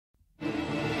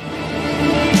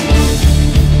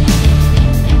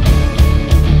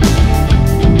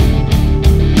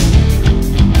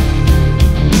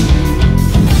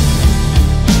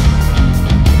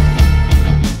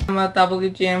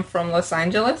WGM from Los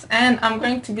Angeles, and I'm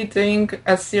going to be doing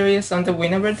a series on the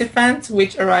Wiener defense,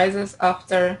 which arises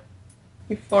after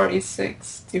e4, e6,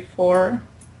 d4,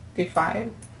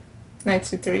 d5, knight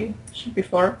c3, should be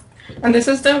 4. And this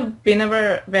is the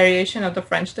Wiener variation of the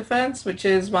French defense, which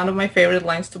is one of my favorite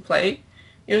lines to play.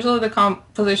 Usually the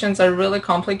compositions are really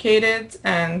complicated,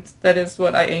 and that is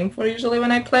what I aim for usually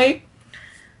when I play.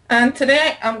 And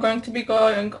today I'm going to be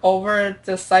going over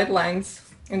the sidelines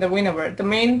in the Wiener. The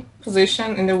main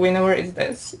position in the Wiener is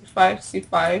this, e5,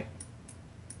 c5.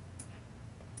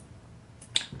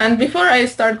 And before I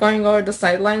start going over the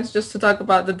sidelines, just to talk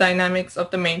about the dynamics of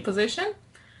the main position.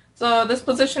 So this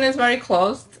position is very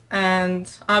closed,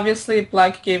 and obviously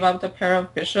black gave up the pair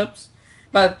of bishops,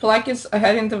 but black is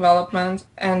ahead in development,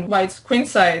 and white's queen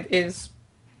side is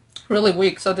really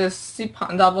weak, so this C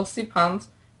pawn, double C pawns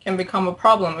can become a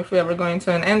problem if we ever go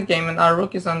into an endgame and our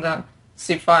rook is on the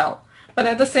C file. But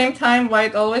at the same time,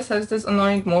 white always has this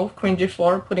annoying move, queen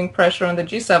g4, putting pressure on the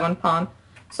g7 pawn,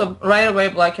 so right away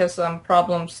black has some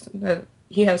problems that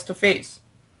he has to face.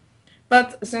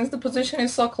 But since the position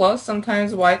is so close,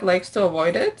 sometimes white likes to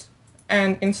avoid it,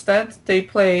 and instead they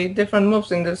play different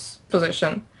moves in this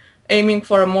position, aiming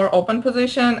for a more open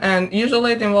position, and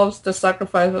usually it involves the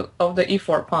sacrifice of the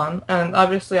e4 pawn, and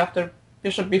obviously after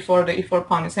bishop b4 the e4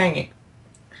 pawn is hanging.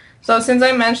 So since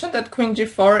I mentioned that queen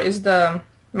g4 is the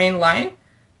main line,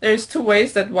 there's two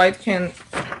ways that white can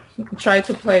try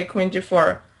to play queen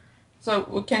g4. So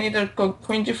we can either go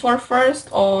queen g4 first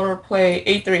or play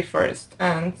a3 first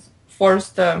and force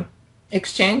the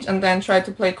exchange, and then try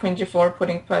to play queen g4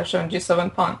 putting pressure on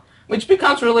g7 pawn, which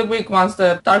becomes really weak once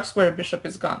the dark square bishop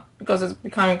is gone, because it's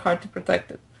becoming hard to protect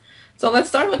it. So let's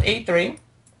start with a3.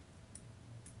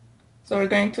 So we're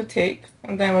going to take,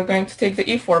 and then we're going to take the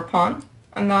e4 pawn,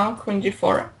 and now queen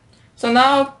g4. So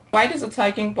now white is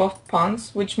attacking both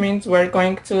pawns, which means we're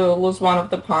going to lose one of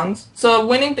the pawns. So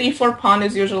winning the e4 pawn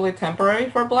is usually temporary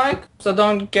for black, so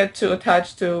don't get too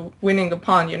attached to winning a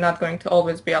pawn. You're not going to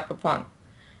always be up a pawn.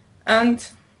 And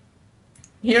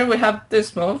here we have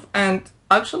this move, and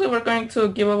actually we're going to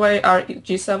give away our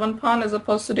g7 pawn as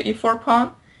opposed to the e4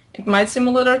 pawn. It might seem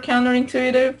a little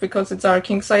counterintuitive because it's our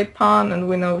kingside pawn, and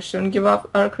we know we shouldn't give up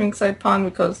our kingside pawn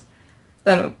because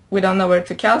then we don't know where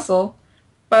to castle.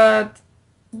 But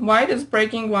white is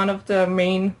breaking one of the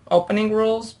main opening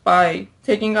rules by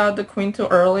taking out the queen too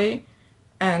early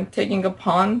and taking a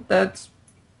pawn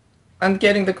and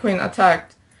getting the queen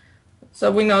attacked. So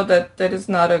we know that that is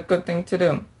not a good thing to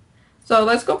do. So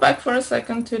let's go back for a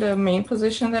second to the main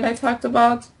position that I talked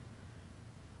about.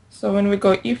 So when we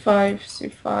go e5,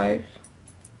 c5,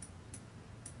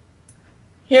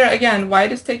 here again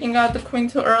white is taking out the queen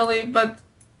too early, but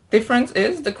difference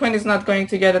is the queen is not going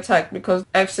to get attacked because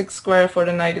f6 square for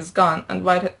the knight is gone, and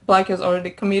black has already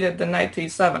committed the knight to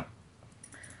e7.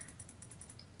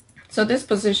 So this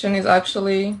position is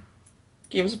actually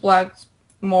gives black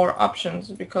more options,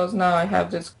 because now I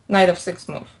have this knight f6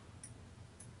 move.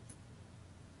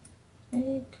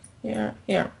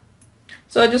 Here.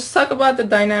 So just talk about the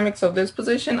dynamics of this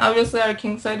position. Obviously our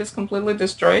king side is completely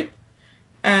destroyed,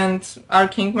 and our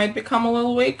king might become a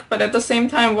little weak, but at the same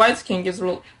time white's king is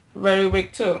very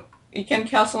weak too. You can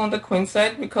castle on the queen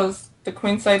side because the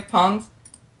queen side pawns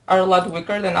are a lot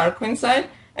weaker than our queen side,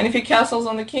 and if he castles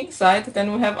on the king side,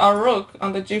 then we have our rook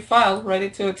on the g file ready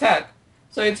to attack.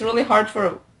 So it's really hard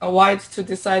for a white to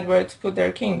decide where to put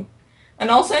their king. And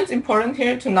also it's important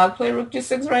here to not play rook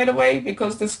g6 right away,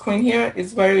 because this queen here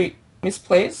is very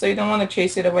misplaced, so you don't want to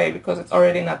chase it away because it's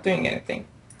already not doing anything.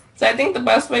 So I think the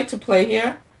best way to play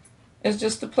here is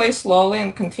just to play slowly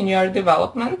and continue our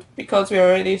development, because we're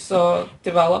already so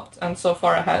developed and so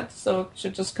far ahead, so we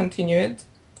should just continue it.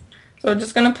 So we're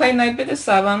just going to play knight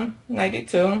b7, knight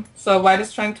e2. So white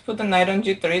is trying to put the knight on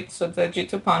g3 so the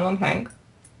g2 pawn won't hang.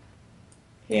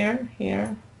 Here,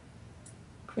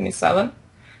 queen e7.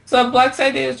 So black's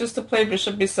idea is just to play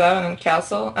bishop b7 and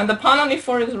castle, and the pawn on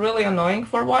e4 is really annoying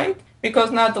for white,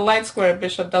 because now the light square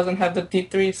bishop doesn't have the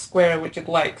d3 square which it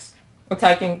likes,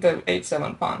 attacking the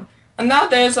h7 pawn. And now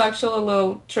there's actually a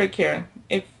little trick here.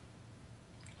 If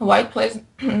white plays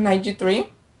knight g3,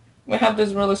 we have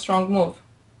this really strong move.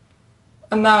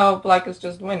 And now black is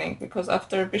just winning, because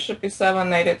after bishop e7,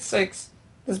 knight h6,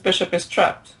 this bishop is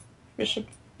trapped. Bishop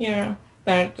here,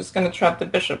 they're just going to trap the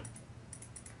bishop.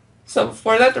 So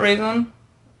for that reason,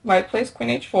 white plays queen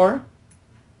h4,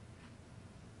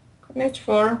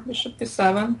 bishop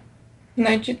b7,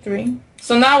 knight g3.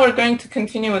 So now we're going to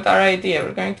continue with our idea.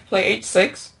 We're going to play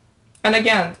h6, and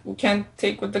again we can't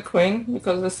take with the queen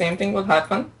because the same thing will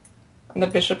happen, and the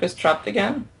bishop is trapped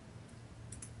again.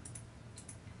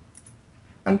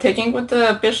 And taking with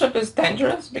the bishop is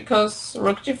dangerous because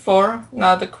rook g4,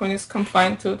 now the queen is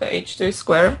confined to the h2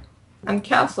 square, and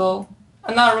castle,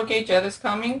 and now rook h8 is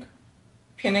coming,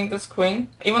 pinning this queen.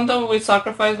 Even though we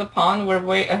sacrifice the pawn, we're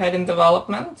way ahead in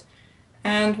development,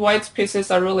 and white's pieces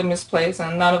are really misplaced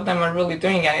and none of them are really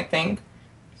doing anything.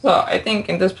 So I think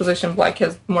in this position black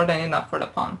has more than enough for the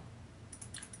pawn.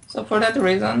 So for that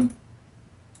reason,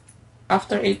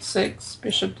 after h6,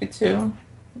 bishop d2,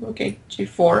 rook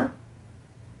g4.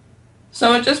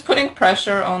 So we're just putting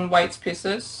pressure on white's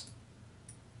pieces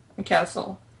and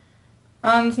castle.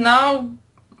 And now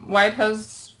white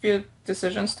has few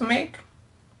decisions to make.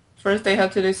 First they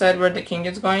have to decide where the king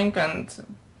is going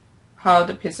and how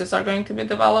the pieces are going to be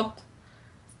developed.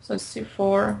 So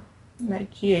c4,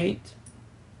 knight g8.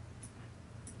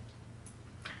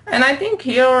 And I think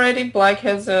here already black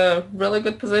has a really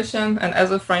good position, and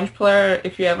as a French player,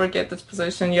 if you ever get this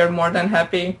position, you're more than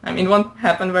happy. I mean, it won't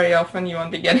happen very often, you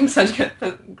won't be getting such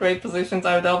great positions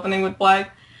out of the opening with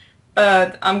black,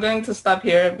 but I'm going to stop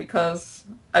here because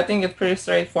I think it's pretty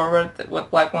straightforward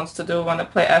what black wants to do. Want to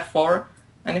play f4,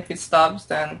 and if it stops,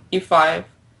 then e5.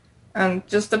 And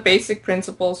just the basic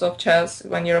principles of chess,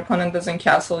 when your opponent doesn't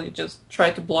castle, you just try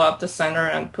to blow up the center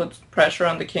and put pressure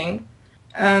on the king.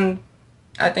 And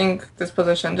I think this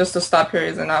position, just to stop here,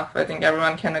 is enough. I think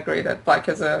everyone can agree that black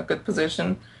has a good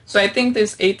position. So I think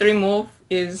this a3 move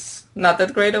is not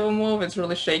that great of a move. It's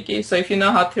really shaky. So if you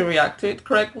know how to react to it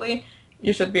correctly,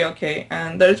 you should be okay.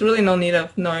 And there's really no need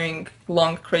of knowing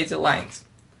long, crazy lines.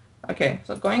 Okay,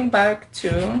 so going back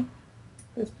to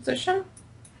this position.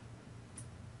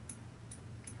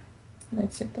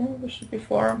 Knight c3, bishop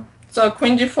b4. So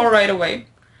queen g4 right away.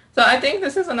 So I think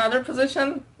this is another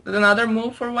position, another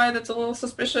move for white that's a little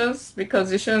suspicious, because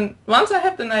you shouldn't, once I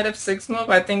have the knight f6 move,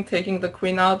 I think taking the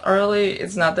queen out early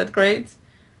is not that great.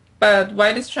 But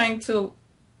white is trying to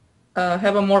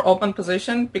have a more open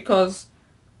position, because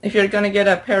if you're going to get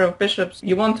a pair of bishops,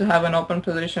 you want to have an open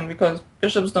position, because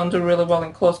bishops don't do really well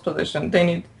in close position. They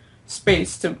need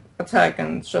space to attack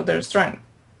and show their strength.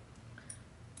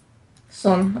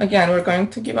 So again, we're going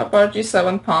to give up our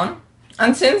g7 pawn.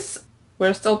 And since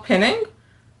we're still pinning,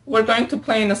 we're going to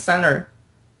play in the center.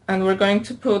 And we're going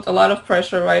to put a lot of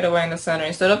pressure right away in the center.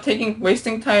 Instead of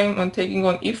wasting time on taking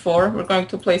on e4, we're going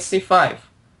to play c5.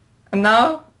 And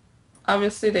now,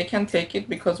 obviously they can take it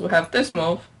because we have this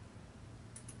move.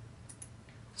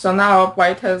 So now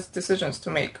white has decisions to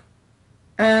make.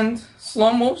 And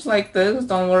slow moves like this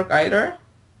don't work either,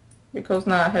 because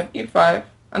now I have e5.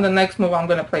 And the next move I'm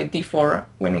going to play d4,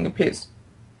 winning a piece.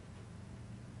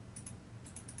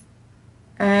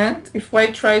 And if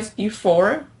white tries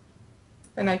e4,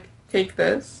 then I take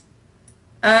this.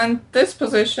 And this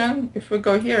position, if we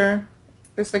go here,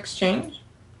 this exchange,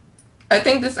 I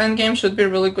think this endgame should be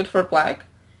really good for black,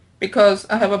 because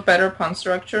I have a better pawn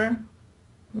structure.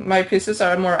 My pieces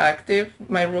are more active,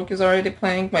 my rook is already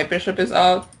playing, my bishop is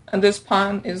out, and this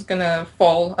pawn is gonna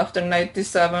fall after knight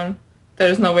d7.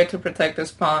 There's no way to protect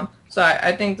this pawn. So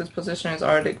I think this position is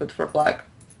already good for black.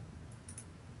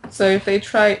 So if they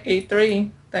try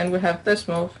a3, then we have this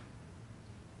move.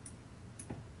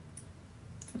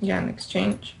 Again,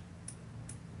 exchange.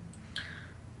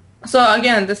 So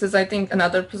again, this is, I think,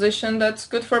 another position that's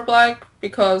good for black,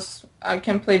 because I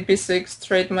can play b6,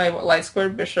 trade my light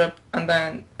squared bishop, and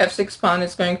then f6 pawn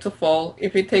is going to fall.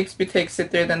 If it takes b takes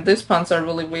c3, then these pawns are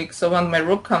really weak. So when my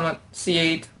rook comes at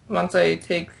c8, once I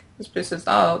take these pieces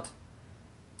out,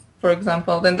 for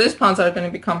example, then these pawns are going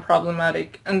to become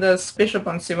problematic, and this bishop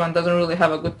on c1 doesn't really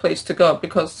have a good place to go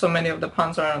because so many of the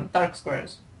pawns are on dark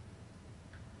squares.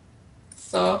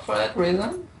 So for that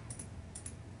reason,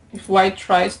 if white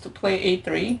tries to play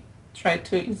a3, try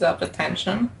to ease up the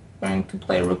tension, I'm going to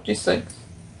play rook g6.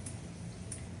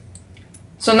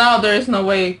 So now there is no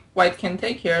way white can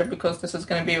take here, because this is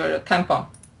going to be with a tempo.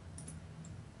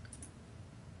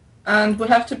 And we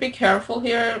have to be careful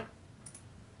here.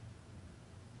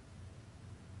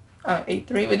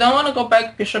 a3. We don't want to go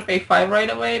back bishop a5 right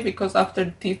away, because after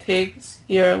d takes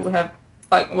here we have,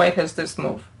 like, white has this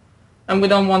move, and we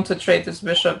don't want to trade this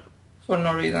bishop for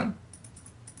no reason.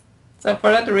 So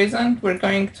for that reason, we're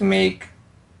going to make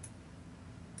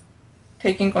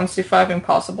taking on c5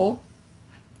 impossible.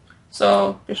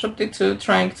 So bishop d2,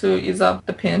 trying to ease up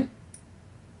the pin.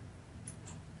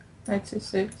 Knight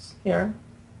c6 here.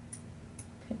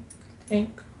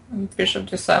 Take, and bishop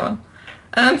g7.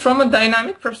 And from a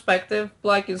dynamic perspective,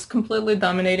 black is completely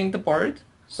dominating the board.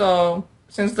 So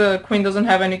since the queen doesn't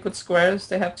have any good squares,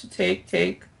 they have to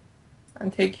take,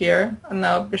 and take here. And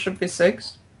now bishop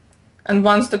b6. And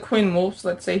once the queen moves,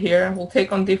 let's say here, we'll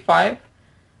take on d5.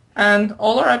 And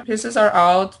all our pieces are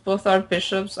out, both our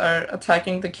bishops are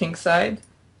attacking the king side.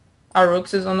 Our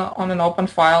rooks is on an open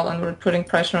file and we're putting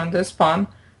pressure on this pawn.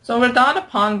 So we're down a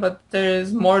pawn, but there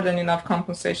is more than enough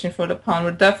compensation for the pawn.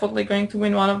 We're definitely going to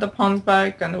win one of the pawns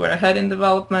back, and we're ahead in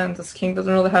development. This king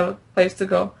doesn't really have a place to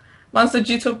go. Once the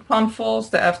g2 pawn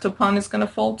falls, the f2 pawn is going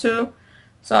to fall too.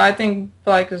 So I think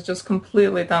black is just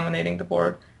completely dominating the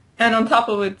board. And on top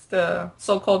of it, the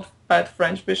so-called bad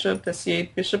French bishop, the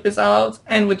c8 bishop, is out,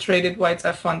 and we traded white's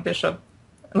f1 bishop,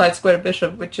 light square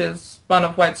bishop, which is one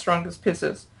of white's strongest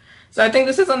pieces. So I think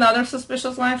this is another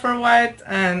suspicious line for white,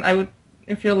 and I would,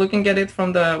 if you're looking at it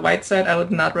from the white side, I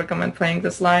would not recommend playing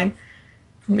this line,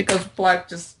 because black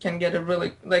just can get a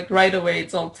really, like right away,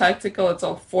 it's all tactical, it's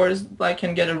all forced. Black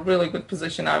can get a really good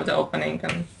position out of the opening,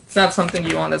 and it's not something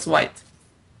you want as white.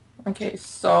 Okay,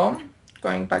 so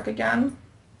going back again.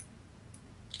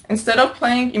 Instead of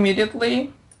playing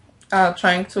immediately,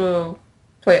 trying to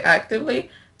play actively,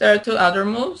 there are two other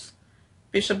moves,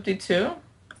 bishop d2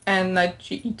 and knight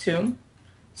ge2.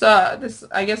 So this,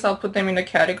 I guess I'll put them in a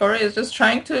category, is just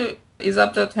trying to ease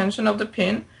up the attention of the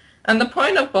pin. And the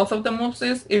point of both of the moves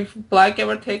is, if black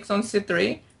ever takes on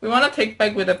c3, we want to take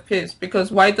back with a piece,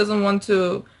 because white doesn't want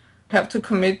to have to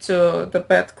commit to the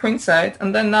bad queen side,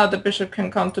 and then now the bishop can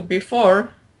come to b4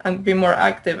 and be more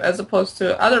active, as opposed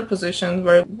to other positions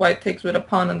where white takes with a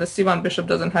pawn and the c1 bishop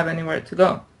doesn't have anywhere to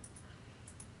go.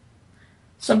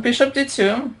 So bishop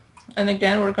d2, and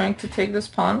again we're going to take this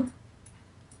pawn,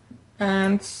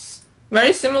 and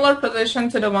very similar position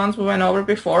to the ones we went over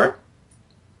before,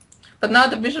 but now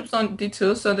the bishop's on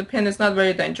d2, so the pin is not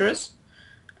very dangerous.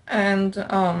 And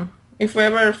if we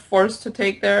were forced to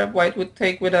take there, white would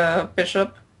take with a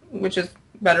bishop, which is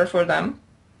better for them.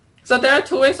 So there are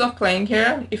two ways of playing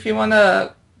here. If you want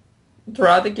to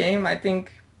draw the game, I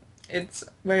think it's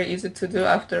very easy to do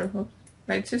after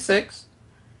knight c6,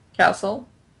 castle.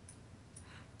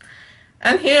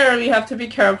 And here you have to be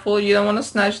careful. You don't want to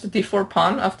snatch the d4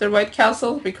 pawn after white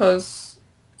castle, because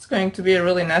it's going to be a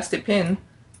really nasty pin.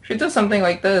 If you do something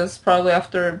like this, probably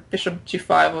after bishop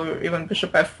g5 or even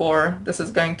bishop f4, this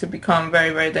is going to become very,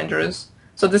 very dangerous.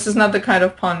 So this is not the kind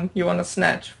of pawn you want to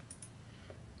snatch.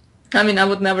 I mean, I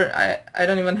would never, I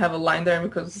don't even have a line there,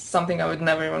 because it's something I would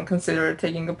never even consider,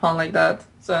 taking a pawn like that.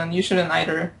 So, and you shouldn't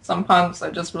either. Some pawns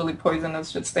are just really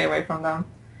poisonous, should stay away from them.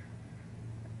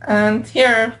 And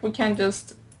here we can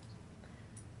just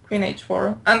queen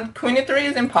h4. And queen e3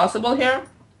 is impossible here.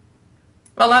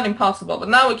 Well, not impossible, but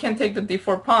now we can take the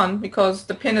d4 pawn, because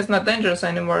the pin is not dangerous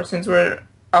anymore, since we're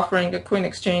offering a queen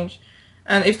exchange.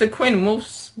 And if the queen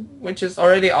moves, which is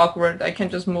already awkward, I can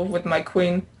just move with my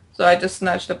queen. So I just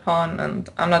snatched the pawn, and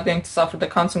I'm not going to suffer the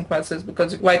consequences,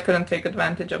 because white couldn't take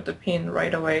advantage of the pin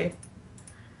right away.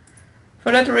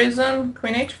 For that reason,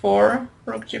 queen h4,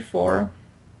 rook g4,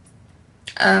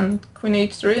 and queen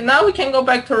h3. Now we can go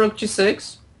back to rook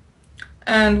g6,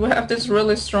 and we have this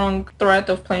really strong threat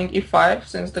of playing e5,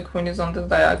 since the queen is on the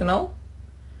diagonal.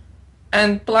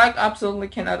 And black absolutely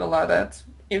cannot allow that.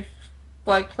 If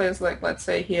black plays, like, let's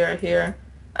say here, here,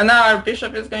 and now our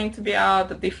bishop is going to be out,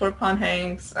 the d4 pawn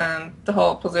hangs, and the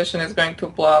whole position is going to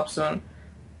blow up soon.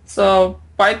 So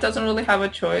white doesn't really have a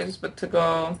choice but to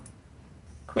go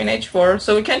queen h4.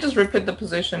 So we can just repeat the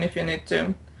position if you need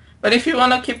to. But if you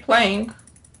want to keep playing,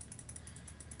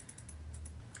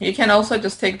 you can also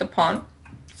just take the pawn,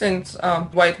 since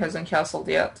white hasn't castled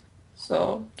yet.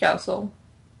 So castle.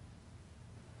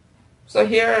 So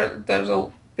here there's a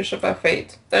bishop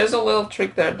f8. There's a little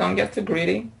trick there, don't get too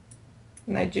greedy.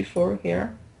 Knight g4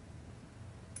 here.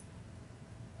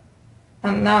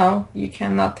 And now you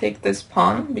cannot take this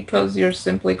pawn, because you're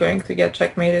simply going to get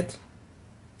checkmated.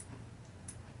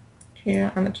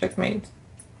 Here, and a checkmate.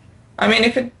 I mean,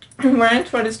 if it weren't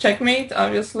for this checkmate,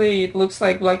 obviously it looks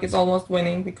like black is almost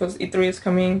winning, because e3 is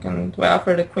coming and we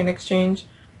offer the queen exchange.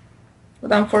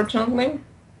 But unfortunately,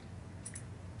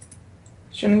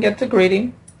 shouldn't get too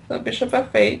greedy. So bishop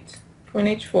f8, queen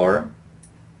h4,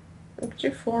 rook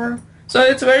g4. So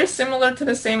it's very similar to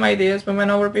the same ideas we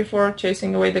went over before,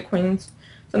 chasing away the queens.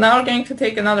 So now we're going to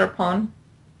take another pawn,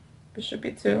 bishop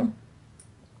e2.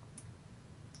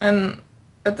 And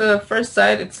at the first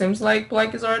sight, it seems like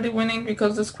black is already winning,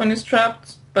 because this queen is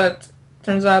trapped, but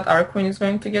turns out our queen is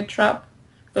going to get trapped,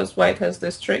 because white has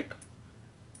this trick.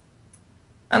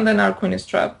 And then our queen is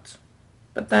trapped.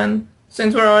 But then,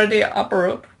 since we're already up a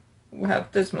rook, we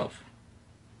have this move.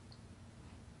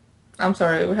 I'm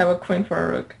sorry, we have a queen for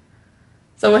a rook.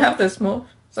 So we have this move.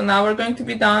 So now we're going to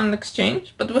be down in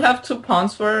exchange, but we have two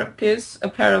pawns for a piece, a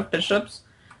pair of bishops.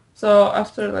 So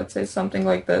after, let's say, something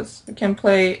like this, we can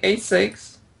play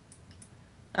a6,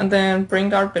 and then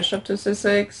bring our bishop to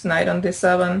c6, knight on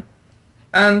d7.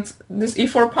 And this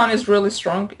e4 pawn is really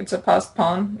strong. It's a passed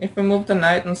pawn. If we move the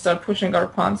knight and start pushing our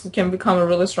pawns, it can become a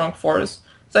really strong force.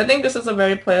 So I think this is a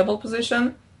very playable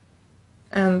position,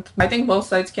 and I think both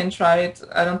sides can try it.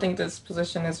 I don't think this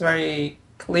position is very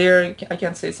clear. I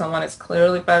can't say someone is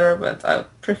clearly better, but I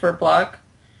prefer black.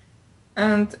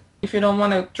 And if you don't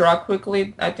want to draw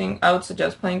quickly, I think I would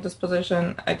suggest playing this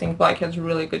position. I think black has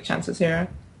really good chances here.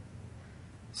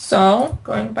 So,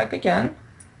 going back again.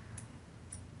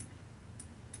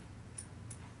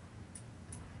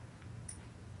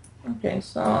 Okay,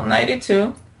 so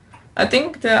 92. I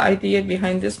think the idea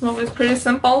behind this move is pretty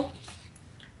simple.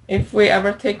 If we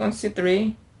ever take on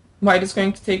c3, white is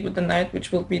going to take with the knight,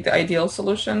 which will be the ideal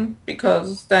solution,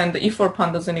 because then the e4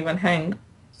 pawn doesn't even hang.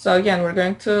 So again, we're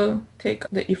going to take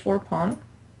the e4 pawn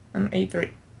and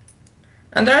a3.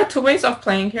 And there are two ways of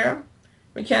playing here.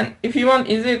 We can, if you want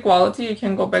easy equality, you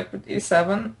can go back with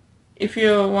e7. If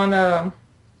you want a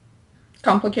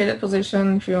complicated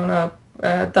position, if you want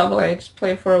a double-edged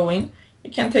play for a win,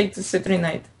 you can take the c3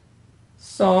 knight.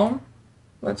 So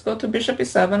let's go to bishop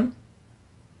e7,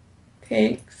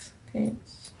 takes, knight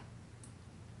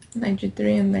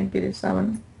g3 and knight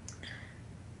b7.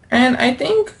 And I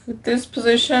think this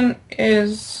position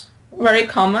is very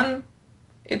common.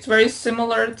 It's very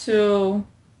similar to,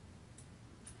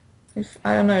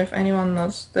 I don't know if anyone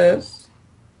knows this,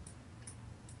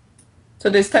 to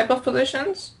this type of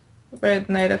positions, where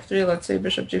knight f3, let's say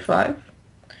bishop g5.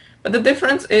 But the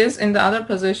difference is in the other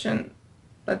position,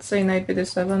 let's say knight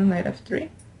b7, knight f3.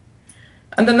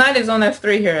 And the knight is on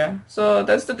f3 here. So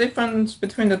that's the difference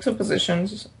between the two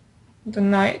positions. The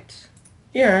knight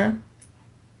here,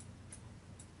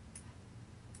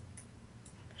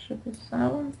 bishop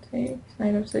b7, takes,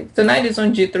 knight f6. The knight is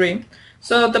on g3.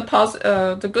 So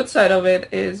the good side of it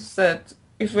is that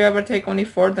if we ever take on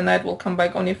e4, the knight will come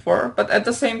back on e4. But at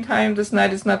the same time, this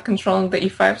knight is not controlling the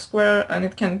e5 square, and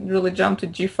it can really jump to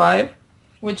g5,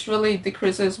 which really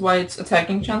decreases white's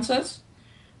attacking chances.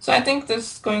 So I think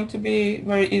this is going to be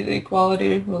very easy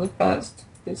equality really fast,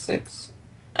 b6.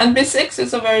 And b6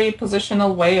 is a very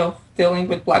positional way of dealing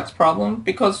with black's problem,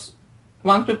 because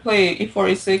once we play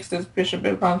e4, e6, this bishop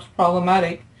becomes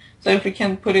problematic. So if we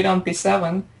can put it on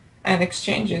b7 and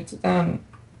exchange it, then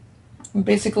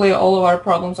basically all of our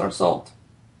problems are solved.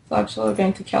 So actually we're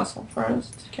going to castle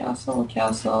first. Castle,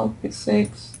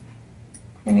 b6,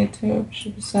 queen e2,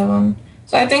 bishop b7.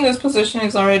 So I think this position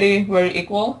is already very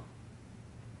equal,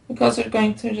 because we're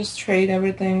going to just trade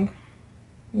everything.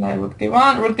 Knight rook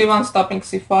d1 stopping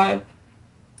c5,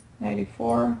 knight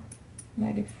e4,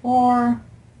 knight e4,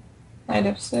 knight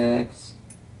f6.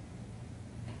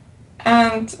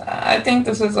 And I think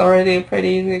this is already a pretty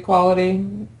easy equality.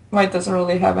 White doesn't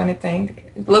really have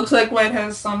anything. It looks like white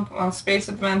has some space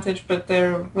advantage, but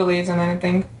there really isn't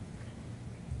anything.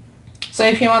 So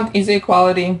if you want easy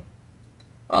equality,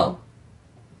 well,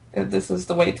 this is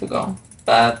the way to go.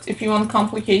 But if you want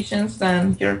complications,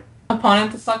 then your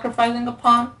opponent is sacrificing a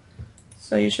pawn,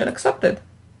 so you should accept it.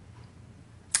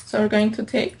 So we're going to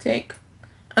take.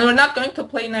 And we're not going to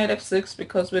play knight f6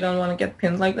 because we don't want to get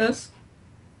pinned like this.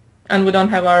 And we don't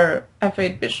have our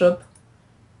f8 bishop,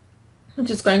 which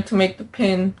is going to make the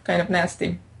pin kind of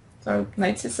nasty. So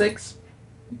knight c6,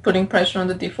 putting pressure on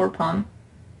the d4 pawn.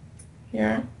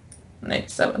 Here, knight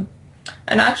 7.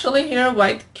 And actually here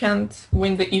white can't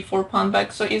win the e4 pawn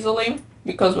back so easily,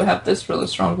 because we have this really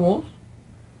strong move.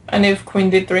 And if queen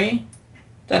d3,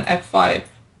 then f5,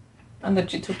 and the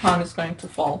g2 pawn is going to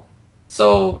fall.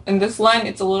 So in this line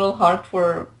it's a little hard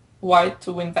for white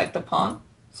to win back the pawn.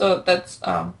 So that's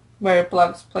where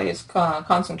black's play is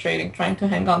concentrating, trying to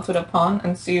hang on to the pawn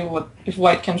and see if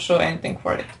white can show anything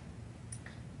for it.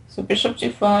 So bishop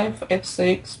g5,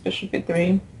 f6, bishop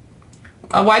e3.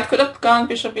 White could have gone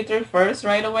bishop e3 first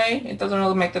right away. It doesn't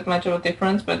really make that much of a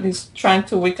difference, but he's trying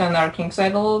to weaken our king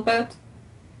side a little bit.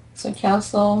 So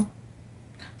castle.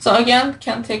 So again,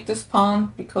 can't take this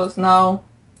pawn because now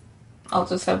I'll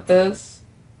just have this.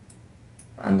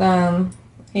 And then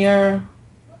here,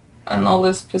 and all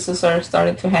these pieces are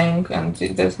starting to hang, and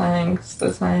this hangs,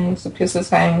 the pieces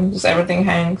hang, just everything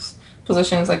hangs.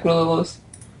 Position is like really loose.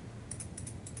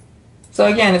 So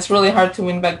again, it's really hard to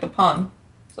win back the pawn.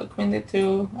 So queen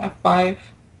d2, f5,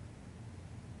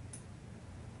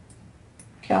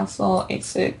 castle,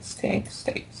 a6,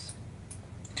 takes.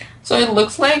 So it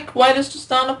looks like white is just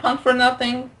down a pawn for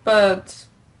nothing, but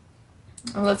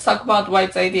let's talk about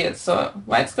white's ideas. So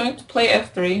white's going to play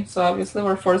f3, so obviously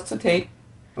we're forced to take.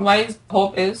 White's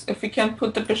hope is if we can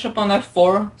put the bishop on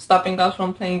f4, stopping us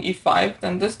from playing e5,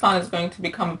 then this pawn is going to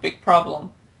become a big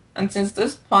problem. And since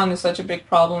this pawn is such a big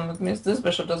problem, it means this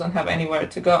bishop doesn't have anywhere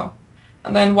to go.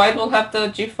 And then white will have the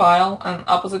g file and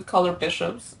opposite color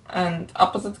bishops. And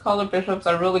opposite color bishops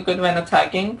are really good when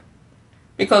attacking,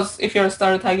 because if you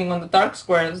start attacking on the dark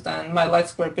squares, then my light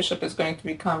square bishop is going to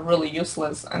become really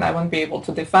useless and I won't be able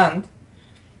to defend.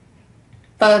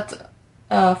 But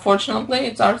fortunately,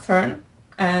 it's our turn,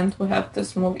 and we have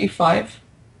this move e5,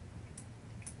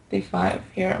 d5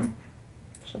 here,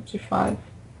 bishop g5,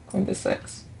 queen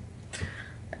d6.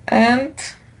 And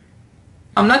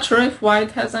I'm not sure if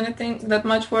white has anything that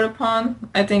much for the pawn.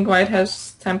 I think white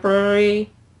has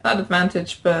temporary, not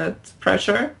advantage, but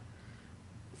pressure.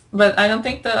 But I don't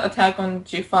think the attack on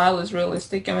g file is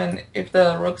realistic. I mean, if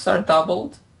the rooks are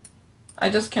doubled, I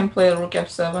just can play rook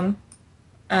f7.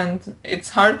 And it's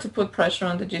hard to put pressure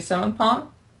on the g7 pawn.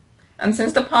 And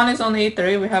since the pawn is on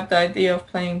a3, we have the idea of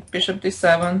playing bishop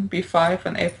d7, b5,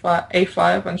 and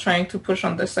a5, and trying to push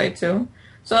on this side too.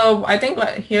 So I think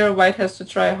here white has to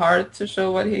try hard to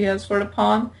show what he has for the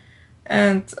pawn.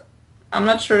 And I'm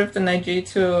not sure if the knight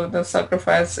g2, the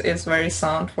sacrifice, is very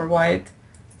sound for white.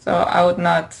 So I would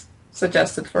not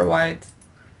suggest it for white.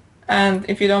 And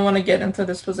if you don't want to get into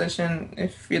this position,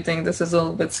 if you think this is a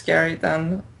little bit scary,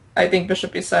 then I think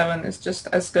bishop e7 is just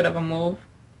as good of a move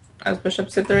as bishop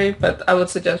c3, but I would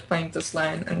suggest playing this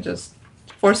line and just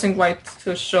forcing white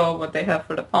to show what they have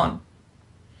for the pawn.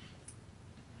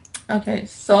 Okay,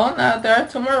 so now there are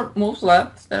 2 more moves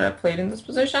left that I played in this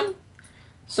position.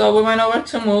 So we went over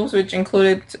 2 moves, which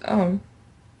included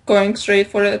going straight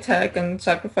for the attack and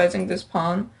sacrificing this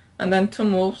pawn, and then 2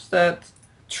 moves that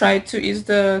tried to ease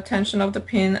the tension of the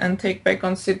pin and take back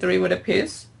on c3 with a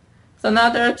piece. So now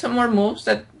there are 2 more moves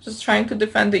that just trying to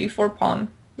defend the e4 pawn,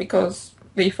 because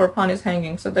the e4 pawn is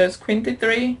hanging. So there's queen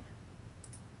d3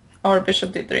 or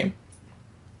bishop d3.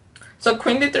 So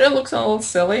queen d3 looks a little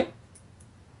silly,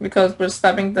 because we're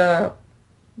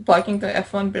blocking the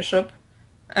f1 bishop,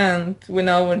 and we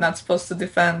know we're not supposed to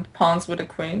defend pawns with a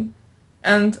queen.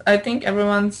 And I think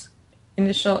everyone's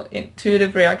initial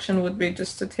intuitive reaction would be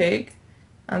just to take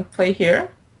and play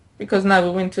here, because now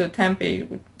we win to tempi.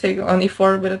 We take on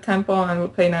e4 with a tempo, and we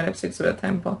play knight f6 with a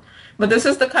tempo. But this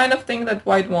is the kind of thing that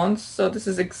white wants, so this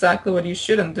is exactly what you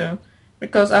shouldn't do,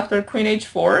 because after queen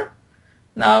h4,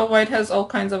 now white has all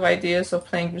kinds of ideas of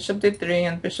playing bishop d3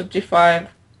 and bishop g5,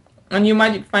 and you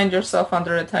might find yourself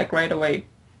under attack right away.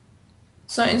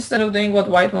 So instead of doing what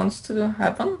white wants to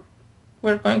happen,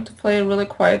 we're going to play a really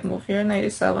quiet move here, knight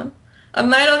e7. A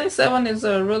knight on e7 is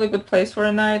a really good place for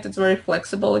a knight. It's very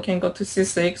flexible. It can go to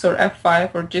c6 or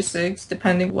f5 or g6,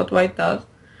 depending what white does.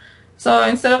 So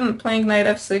instead of playing knight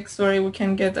f6 where we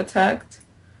can get attacked,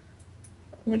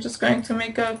 we're just going to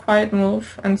make a quiet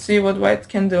move and see what white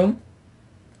can do.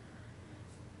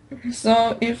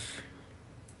 So if,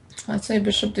 let's say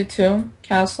bishop d2,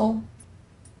 castle,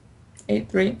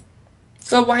 a3.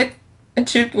 So white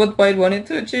achieved what white wanted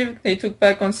to achieve. They took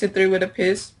back on c3 with a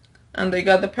piece, and they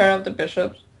got the pair of the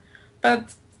bishops.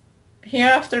 But here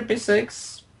after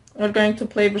b6, we're going to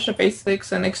play bishop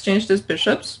a6 and exchange these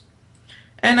bishops.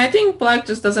 And I think black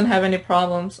just doesn't have any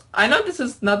problems. I know this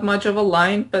is not much of a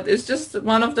line, but it's just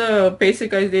one of the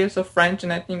basic ideas of French,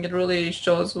 and I think it really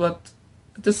shows what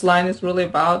this line is really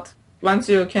about. Once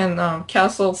you can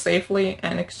castle safely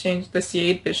and exchange the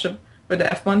c8 bishop with the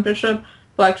f1 bishop,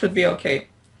 black should be okay.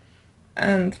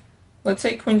 And let's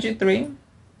say queen g3.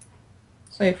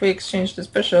 So if we exchange this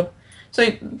bishop,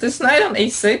 so this knight on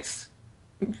a6,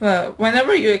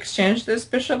 whenever you exchange this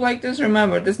bishop like this,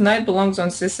 remember this knight belongs on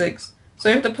c6. So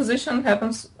if the position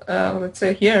happens, let's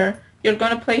say here, you're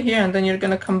going to play here and then you're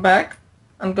going to come back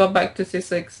and go back to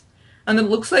c6. And it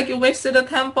looks like you wasted a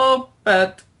tempo,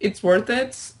 but it's worth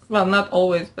it. Well, not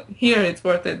always, but here it's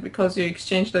worth it because you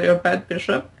exchanged your bad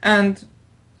bishop. And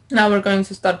now we're going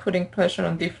to start putting pressure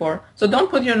on d4. So don't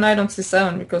put your knight on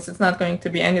c7 because it's not going to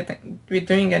be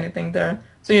doing anything there.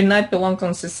 So your knight belongs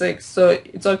on c6. So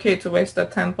it's okay to waste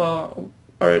that tempo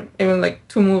or even like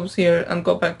 2 moves here and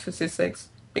go back to c6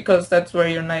 because that's where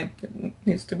your knight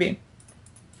needs to be.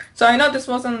 So I know this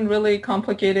wasn't really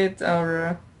complicated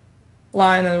or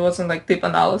line and it wasn't like deep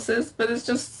analysis, but it's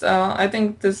just I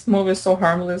think this move is so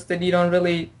harmless that you don't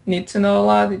really need to know a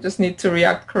lot. You just need to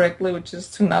react correctly, which is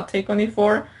to not take on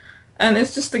e4. And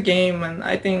it's just a game, and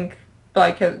I think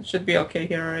black should be okay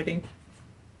here already.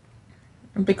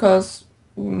 Because,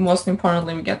 most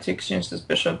importantly, we get to exchange this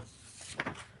bishop.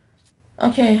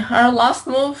 Okay, our last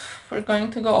move we're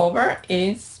going to go over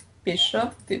is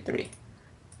bishop d3.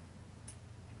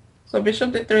 So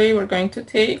bishop d3, we're going to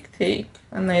take,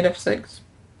 and knight f6.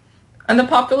 And the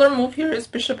popular move here is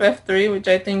bishop f3, which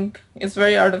I think is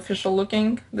very artificial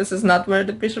looking. This is not where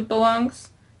the bishop belongs.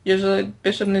 Usually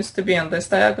bishop needs to be on this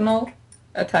diagonal,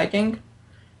 attacking.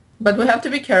 But we have to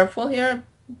be careful here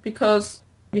because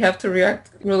we have to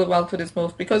react really well to this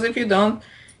move. Because if you don't,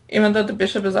 even though the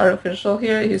bishop is artificial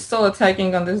here, he's still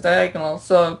attacking on this diagonal.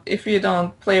 So if you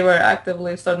don't play very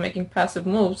actively, start making passive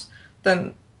moves,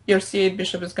 then your c8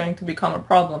 bishop is going to become a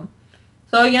problem.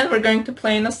 So again, we're going to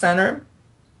play in the center.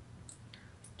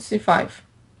 c5.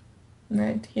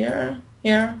 Right here,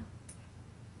 here,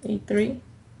 a3.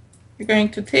 We're going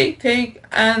to take,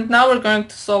 and now we're going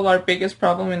to solve our biggest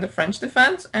problem in the French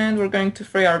defense, and we're going to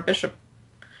free our bishop.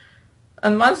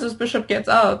 And once this bishop gets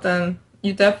out, then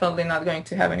you're definitely not going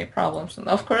to have any problems. And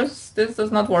of course, this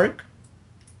does not work,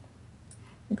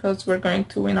 because we're going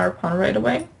to win our pawn right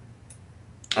away.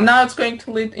 And now it's going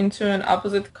to lead into an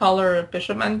opposite color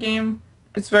bishop endgame.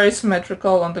 It's very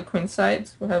symmetrical on the queen side.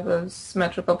 We have a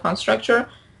symmetrical pawn structure.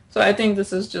 So I think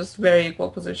this is just very equal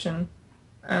position,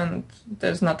 and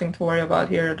there's nothing to worry about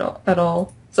here at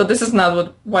all. So this is not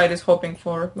what white is hoping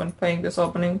for when playing this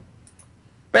opening.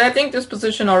 But I think this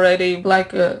position already,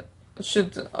 black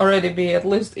should already be at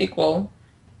least equal.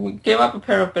 We gave up a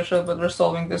pair of bishops, but we're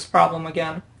solving this problem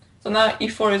again. So now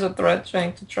e4 is a threat,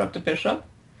 trying to trap the bishop.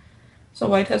 So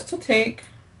white has to take,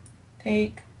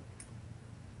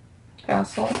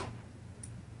 castle,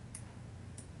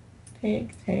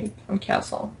 take, and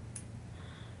castle.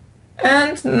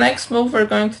 And the next move, we're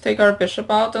going to take our bishop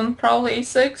out on probably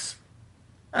a6.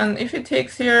 And if he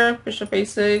takes here, bishop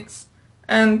a6,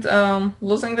 and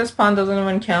losing this pawn doesn't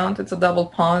even count. It's a double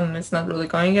pawn, and it's not really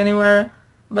going anywhere.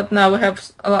 But now we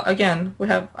have, again, we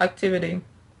have activity.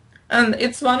 And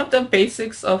it's one of the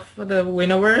basics of the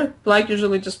winnover. Black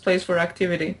usually just plays for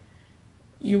activity.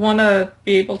 You want to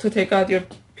be able to take out your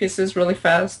pieces really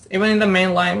fast. Even in the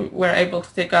main line, we're able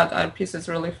to take out our pieces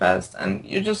really fast. And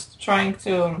you're just trying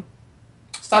to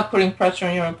start putting pressure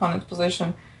on your opponent's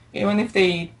position. Even if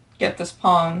they get this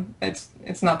pawn, it's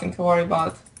nothing to worry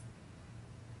about.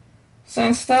 So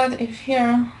instead, if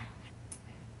here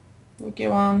we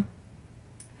give on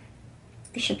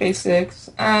bishop a6,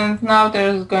 and now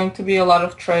there's going to be a lot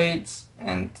of trades,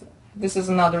 and this is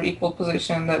another equal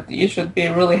position that you should be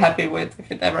really happy with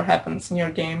if it ever happens in your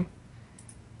game.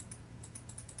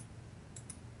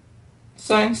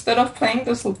 So instead of playing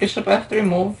this bishop f3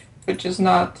 move, which is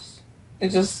not,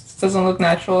 it just doesn't look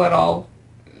natural at all,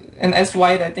 and as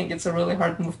white I think it's a really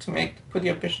hard move to make, to put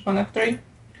your bishop on f3,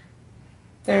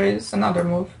 there is another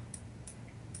move.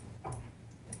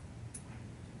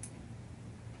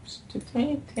 To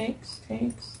takes.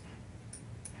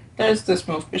 There's this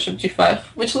move, bishop g5,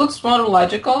 which looks more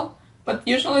logical, but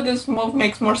usually this move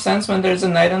makes more sense when there's a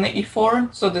knight on the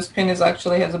e4, so this pin is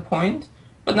actually has a point.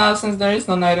 But now since there is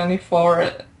no knight on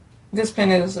e4, this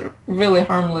pin is really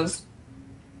harmless.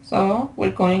 So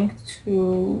we're going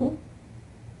to,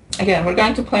 again, we're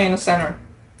going to play in the center,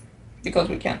 because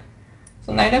we can.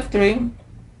 So knight f3,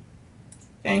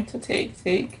 going to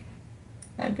take,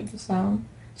 and get the sound.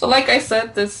 So like I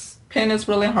said, this pin is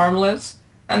really harmless,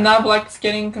 and now black's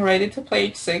getting ready to play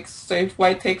h6, so if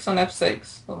white takes on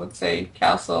f6, so let's say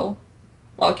castle,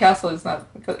 well castle is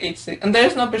not, because h6, and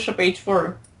there's no bishop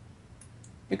h4,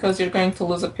 because you're going to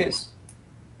lose a piece,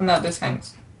 and now this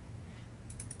hangs.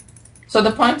 So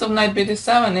the point of knight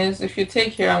bd7 is, if you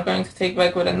take here, I'm going to take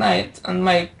back with a knight, and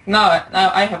now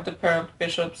I have the pair of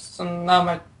bishops, so now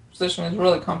my position is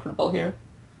really comfortable here.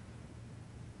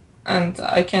 And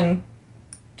I can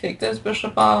take this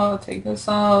bishop out, take this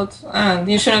out,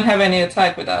 and you shouldn't have any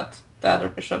attack without the other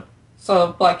bishop.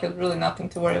 So black has really nothing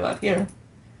to worry about here.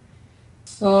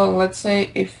 So let's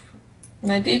say if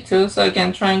knight d2, so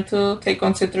again trying to take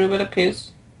on c3 with a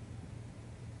piece.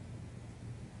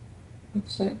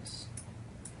 f6.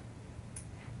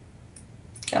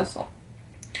 Castle.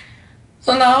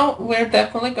 So now we're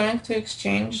definitely going to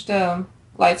exchange the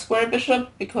light square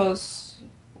bishop, because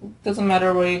it doesn't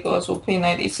matter where he goes, we'll play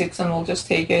knight e6 and we'll just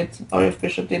take it, or if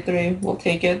bishop d3, we'll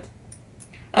take it.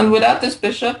 And without this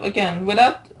bishop, again,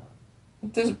 without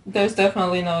this, there's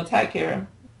definitely no attack here.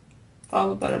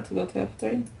 Probably better to go to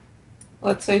f3.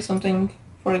 Let's say something,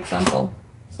 for example,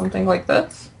 something like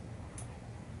this.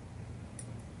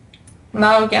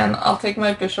 Now again, I'll take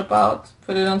my bishop out,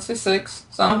 put it on c6,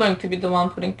 so I'm going to be the one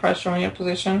putting pressure on your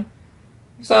position.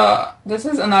 So this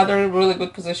is another really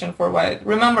good position for white.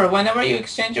 Remember, whenever you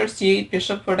exchange your c8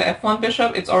 bishop for the f1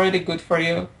 bishop, it's already good for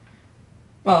you.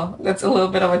 Well, that's a little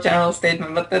bit of a general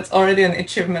statement, but that's already an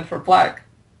achievement for black,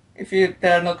 if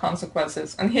there are no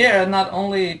consequences. And here, not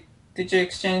only did you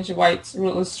exchange white's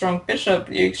really strong bishop,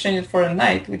 you exchange it for a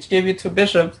knight, which gave you two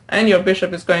bishops, and your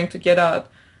bishop is going to get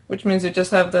out, which means you just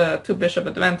have the two bishop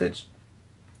advantage.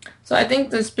 So I think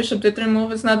this bishop d3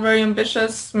 move is not very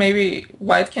ambitious. Maybe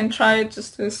white can try it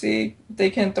just to see if they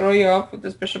can throw you off with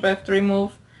this bishop f3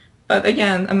 move. But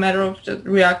again, a matter of just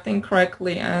reacting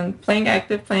correctly and playing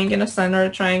active, playing in the center,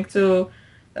 trying to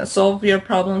solve your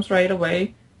problems right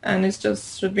away. And it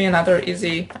just should be another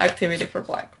easy activity for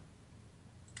black.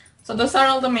 So those are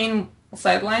all the main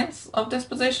sidelines of this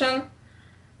position.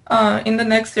 In the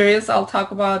next series, I'll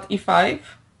talk about e5,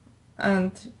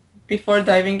 and before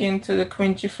diving into the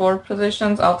queen g4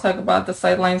 positions, I'll talk about the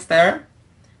sidelines there.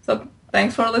 So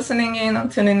thanks for listening in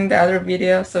and tuning in the other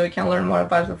video so we can learn more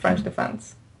about the French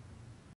defense.